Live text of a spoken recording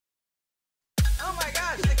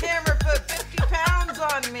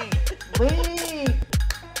on me. Lead.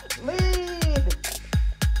 Lead.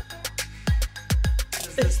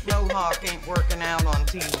 This mohawk ain't working out on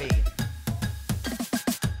TV.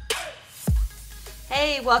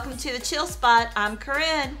 Hey, welcome to the Chill Spot. I'm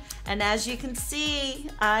Corinne, and as you can see,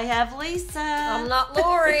 I have Lisa. I'm not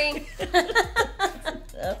Lori.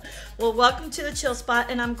 Well, welcome to the Chill Spot,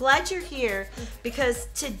 and I'm glad you're here because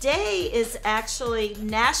today is actually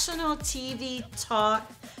National TV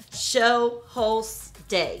Talk Show Host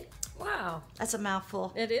Day. Wow. That's a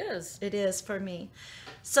mouthful. It is. It is for me.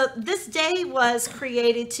 So this day was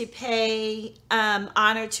created to pay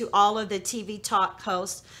honor to all of the TV talk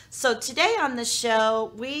hosts. So today on the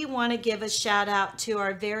show, we want to give a shout out to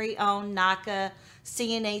our very own NAHCA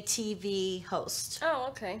CNA-TV host. Oh,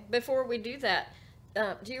 okay. Before we do that,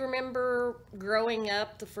 do you remember growing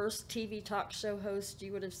up, the first TV talk show host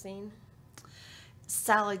you would have seen?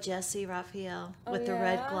 Sally Jesse Raphael with the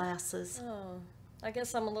red glasses. Oh, I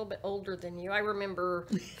guess I'm a little bit older than you. I remember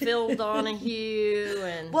Phil Donahue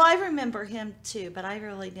and... Well, I remember him too, but I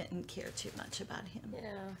really didn't care too much about him. Yeah.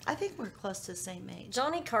 I think we're close to the same age.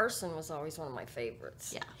 Johnny Carson was always one of my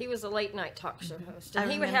favorites. Yeah. He was a late night talk show host. I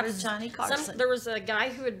And he would remember have Johnny Carson. There was a guy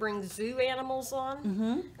who would bring zoo animals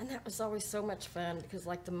on, and that was always so much fun because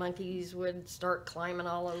like the monkeys would start climbing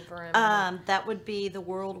all over him. That would be the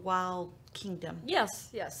World Wild Kingdom. Yes,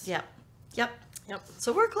 yes. Yep. Yep. Yep.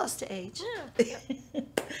 So we're close to age. Yeah.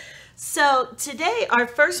 So today, our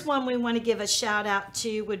first one we want to give a shout out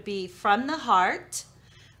to would be From the Heart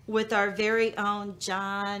with our very own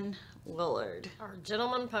John Willard. Our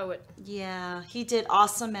gentleman poet. Yeah, he did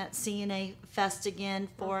awesome at CNA Fest again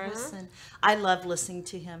for us, and I love listening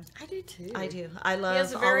to him. I do too. I do. I love He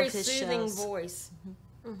has a all very of his soothing shows. voice.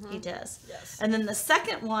 He does. Yes. And then the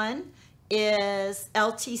second one is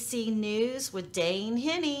LTC News with Dane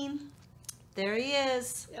Henning. There he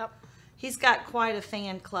is. Yep. He's got quite a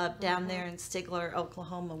fan club down there in Stigler,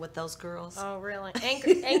 Oklahoma with those girls. Oh, really?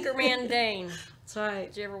 Anchorman Dane. That's right.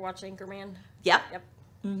 Did you ever watch Anchorman? Yep. Yep.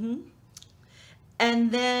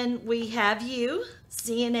 And then we have you,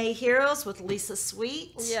 CNA Heroes with Lisa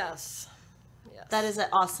Sweet. Yes. Yes. That is an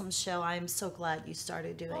awesome show. I am so glad you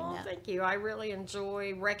started doing Oh, that. thank you. I really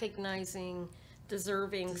enjoy recognizing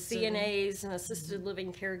deserving CNAs and assisted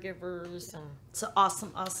living caregivers, and It's an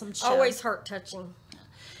awesome, awesome show. always heart touching.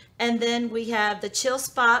 And then we have the Chill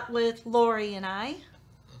Spot with Lori and I.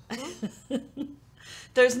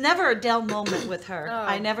 There's never a dull moment with her. Oh,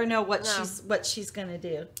 I never know what no. she's going to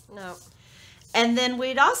do. No. And then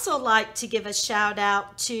we'd also like to give a shout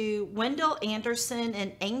out to Wendell Anderson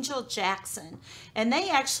and Angel Jackson. And they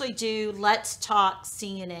actually do Let's Talk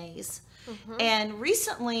CNAs. And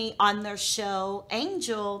recently on their show,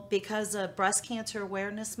 Angel, because of Breast Cancer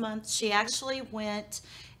Awareness Month, she actually went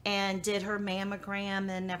and did her mammogram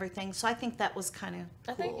and everything. So I think that was kind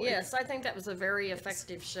of cool. I think that was a very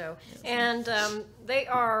effective show. And they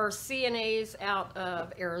are CNAs out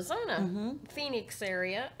of Arizona, Phoenix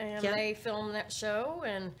area, and Yep. they filmed that show,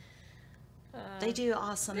 and They do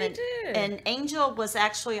awesome. They do. And Angel was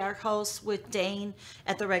actually our host with Dane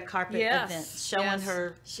at the red carpet event, showing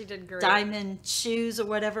her she did great. diamond shoes or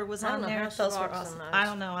whatever was I on don't know there. how she Those were walks awesome. in those. I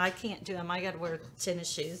don't know. I can't do them. I got to wear tennis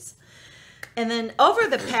shoes. And then over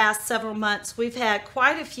the past several months, we've had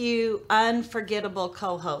quite a few unforgettable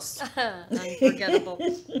co-hosts. Unforgettable.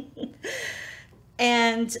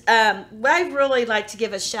 And I'd really like to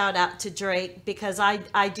give a shout out to Drake because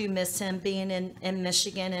I do miss him being in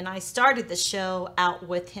Michigan, and I started the show out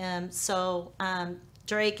with him. So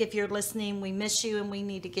Drake, if you're listening, we miss you and we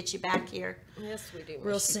need to get you back here Yes, we do.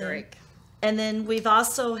 real miss you, soon. Drake. And then we've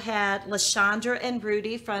also had LaShondra and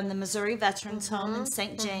Rudy from the Missouri Veterans Home in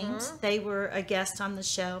St. James. They were a guest on the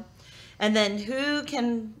show. And then who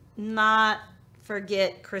can not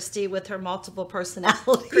forget Christy with her multiple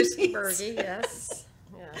personalities? Christy Berge, yes.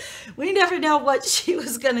 Yes. We never know what she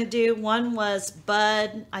was going to do. One was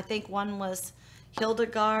Bud. I think one was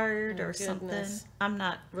Hildegard or something. goodness. I'm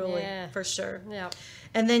not really Yeah. for sure. Yeah.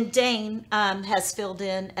 And then Dane has filled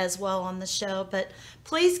in as well on the show. But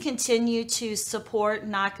please continue to support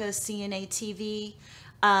NAHCA CNA TV.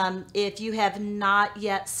 If you have not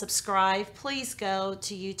yet subscribed, please go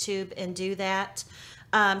to YouTube and do that.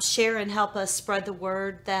 Share and help us spread the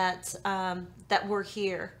word that that we're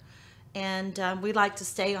here. And we like to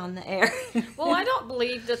stay on the air. Well, I don't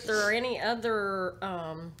believe that there are any other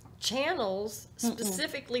channels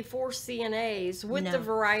specifically for CNAs with No. the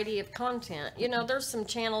variety of content. You know, there's some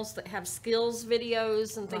channels that have skills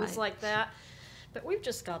videos and things Right. like that, but we've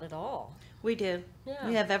just got it all. We do. Yeah.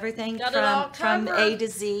 We have everything Got it all from A covered. to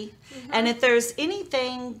Z. And if there's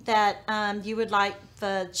anything that you would like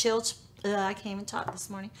the Chill I can't even talk this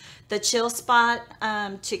morning. The chill spot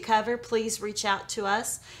to cover, please reach out to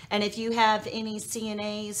us. And if you have any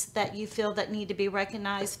CNAs that you feel that need to be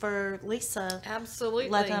recognized for Lisa, Absolutely.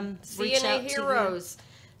 let them reach CNA out to you. Heroes.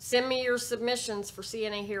 Send me your submissions for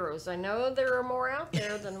CNA Heroes. I know there are more out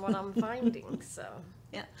there than what I'm finding. So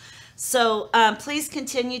Yeah. So please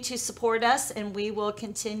continue to support us, and we will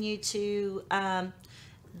continue to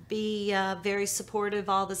be very supportive of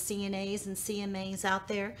all the CNAs and CMAs out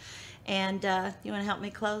there. And you want to help me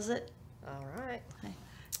close it? all right.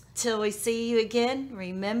 Till we see you again,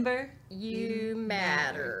 remember, You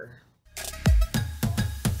matter.